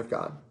glory of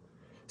God.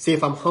 See,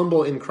 if I'm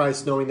humble in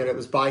Christ, knowing that it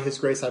was by his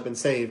grace I've been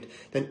saved,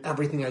 then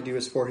everything I do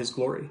is for his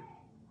glory.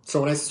 So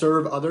when I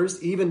serve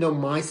others, even though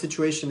my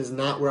situation is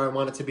not where I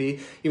want it to be,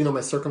 even though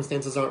my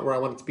circumstances aren't where I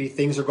want it to be,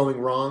 things are going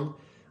wrong,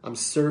 I'm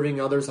serving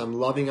others, I'm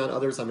loving on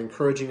others, I'm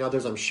encouraging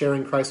others, I'm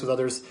sharing Christ with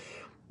others,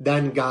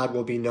 then God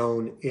will be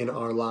known in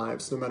our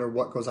lives, no matter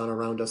what goes on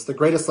around us. The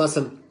greatest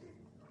lesson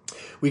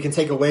we can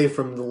take away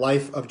from the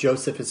life of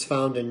Joseph is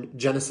found in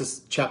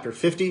Genesis chapter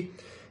 50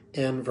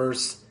 and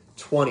verse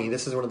 20.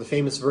 This is one of the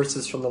famous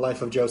verses from the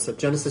life of Joseph.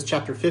 Genesis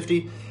chapter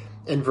 50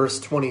 and verse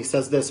 20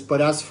 says this,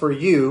 "But as for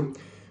you,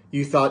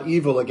 you thought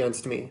evil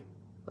against me."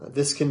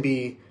 This can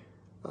be,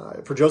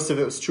 for Joseph,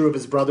 it was true of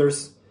his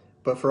brothers,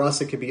 but for us,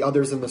 it could be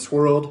others in this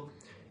world.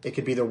 It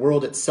could be the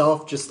world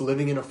itself, just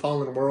living in a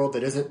fallen world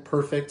that isn't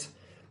perfect.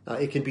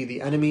 It could be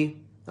the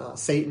enemy.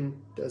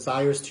 Satan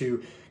desires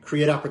to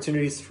create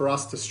opportunities for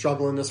us to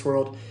struggle in this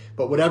world.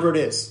 But whatever it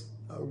is,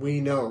 we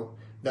know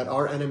that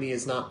our enemy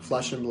is not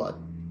flesh and blood.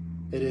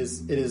 It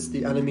is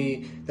the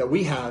enemy that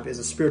we have is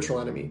a spiritual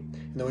enemy.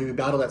 And the way we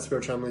battle that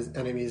spiritual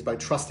enemy is by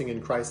trusting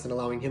in Christ and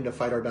allowing him to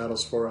fight our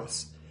battles for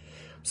us.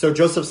 So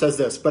Joseph says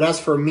this, "But as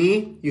for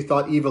me, you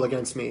thought evil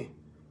against me.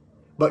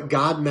 But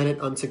God meant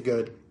it unto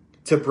good,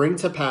 to bring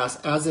to pass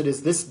as it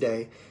is this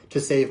day, to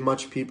save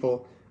much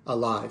people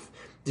alive."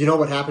 Do you know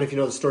what happened if you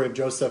know the story of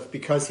Joseph?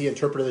 Because he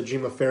interpreted the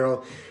dream of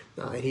Pharaoh,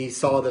 and he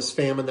saw this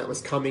famine that was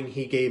coming,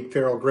 he gave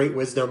Pharaoh great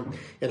wisdom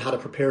in how to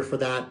prepare for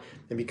that.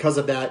 And because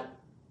of that,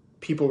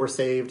 people were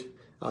saved.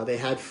 They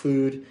had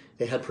food,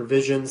 they had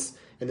provisions,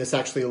 and this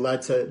actually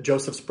led to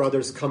Joseph's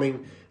brothers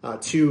coming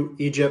to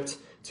Egypt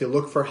to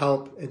look for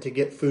help and to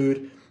get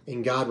food.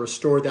 And God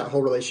restored that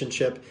whole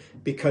relationship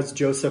because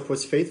Joseph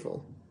was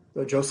faithful.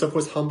 Joseph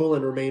was humble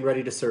and remained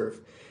ready to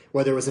serve.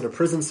 Whether it was in a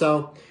prison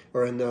cell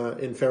or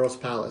in Pharaoh's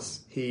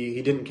palace,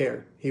 he didn't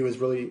care. He was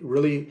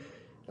really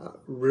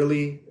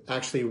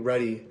actually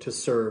ready to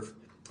serve,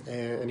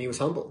 and he was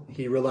humble.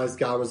 He realized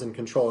God was in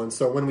control. And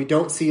so when we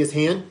don't see his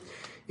hand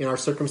in our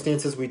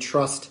circumstances, we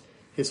trust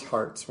his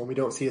heart. When we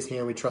don't see his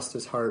hand, we trust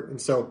his heart.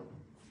 And so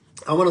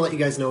I want to let you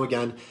guys know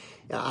again,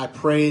 I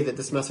pray that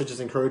this message has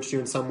encouraged you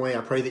in some way.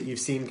 I pray that you've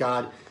seen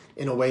God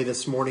in a way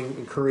this morning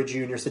encourage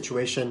you in your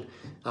situation.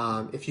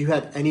 If you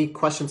had any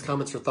questions,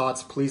 comments, or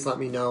thoughts, please let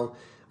me know.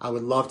 I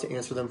would love to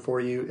answer them for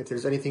you. If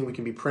there's anything we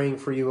can be praying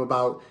for you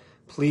about,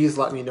 please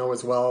let me know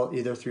as well,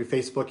 either through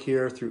Facebook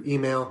here, through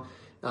email.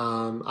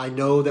 I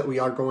know that we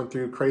are going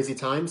through crazy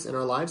times in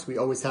our lives. We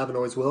always have and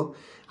always will.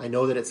 I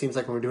know that it seems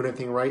like when we're doing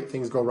everything right,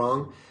 things go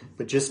wrong.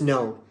 But just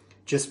know,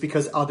 just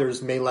because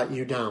others may let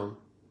you down,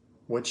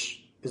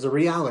 which is a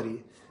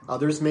reality,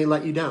 others may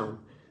let you down,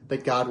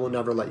 that God will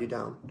never let you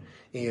down.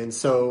 And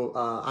so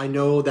I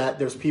know that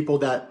there's people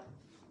that,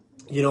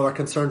 are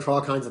concerned for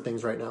all kinds of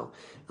things right now,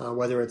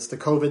 whether it's the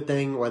COVID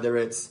thing, whether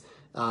it's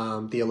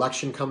the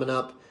election coming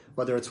up,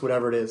 whether it's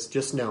whatever it is.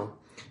 Just know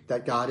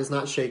that God is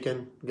not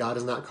shaken. God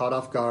is not caught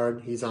off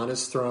guard. He's on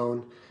his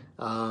throne.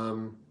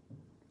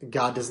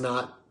 God does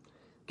not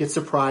get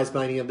surprised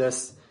by any of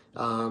this.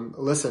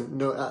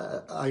 Listen,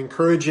 I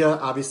encourage you,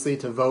 obviously,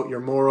 to vote your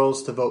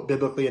morals, to vote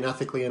biblically and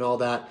ethically and all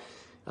that,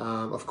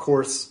 of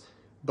course.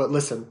 But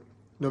listen,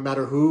 no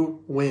matter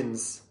who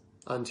wins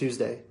on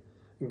Tuesday,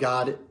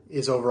 God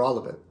is over all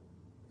of it.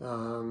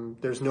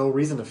 There's no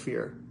reason to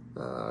fear.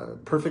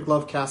 Perfect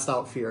love casts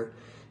out fear.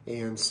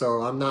 And so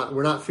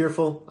we're not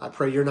fearful. I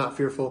pray you're not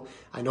fearful.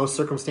 I know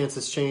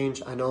circumstances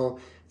change. I know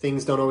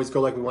things don't always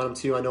go like we want them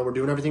to. I know we're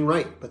doing everything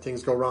right, but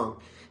things go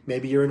wrong.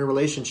 Maybe you're in a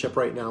relationship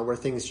right now where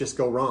things just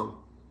go wrong.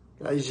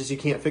 You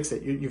can't fix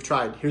it. You've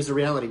tried. Here's the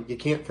reality. You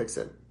can't fix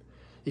it.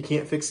 You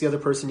can't fix the other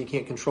person. You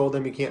can't control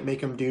them. You can't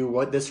make them do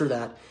what, this or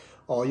that.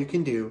 All you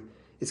can do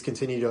is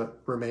continue to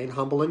remain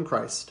humble in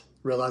Christ,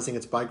 realizing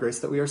it's by grace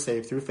that we are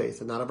saved through faith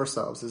and not of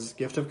ourselves. This is a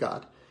gift of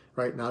God,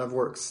 right? Not of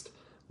works.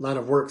 Not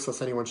of works,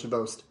 lest anyone should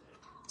boast.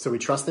 So we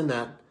trust in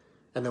that,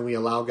 and then we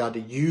allow God to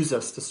use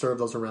us to serve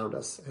those around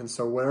us. And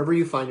so wherever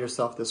you find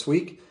yourself this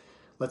week,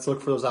 let's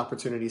look for those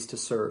opportunities to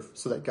serve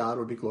so that God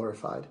would be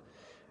glorified.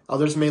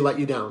 Others may let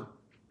you down,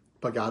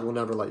 but God will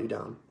never let you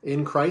down.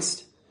 In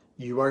Christ,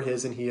 you are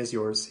his and he is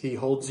yours. He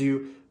holds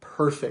you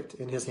perfect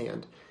in his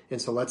hand.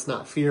 And so let's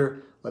not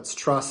fear. Let's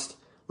trust.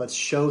 Let's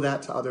show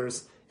that to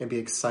others and be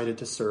excited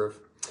to serve.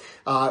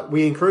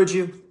 We encourage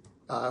you.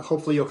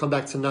 Hopefully you'll come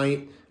back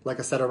tonight. Like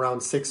I said,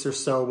 around 6 or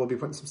so, we'll be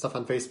putting some stuff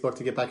on Facebook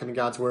to get back into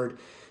God's Word.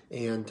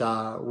 And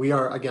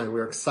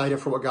we're excited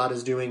for what God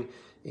is doing.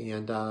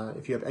 And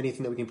if you have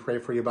anything that we can pray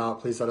for you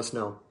about, please let us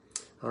know.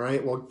 All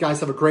right. Well, guys,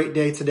 have a great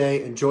day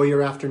today. Enjoy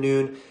your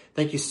afternoon.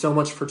 Thank you so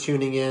much for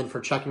tuning in, for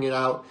checking it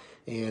out.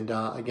 And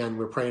again,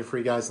 we're praying for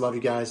you guys. Love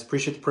you guys.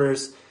 Appreciate the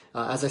prayers.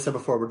 As I said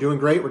before, we're doing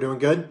great. We're doing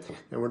good.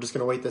 And we're just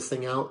going to wait this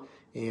thing out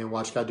and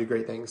watch God do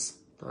great things.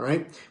 All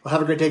right. Well,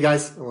 have a great day,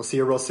 guys. And we'll see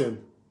you real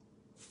soon.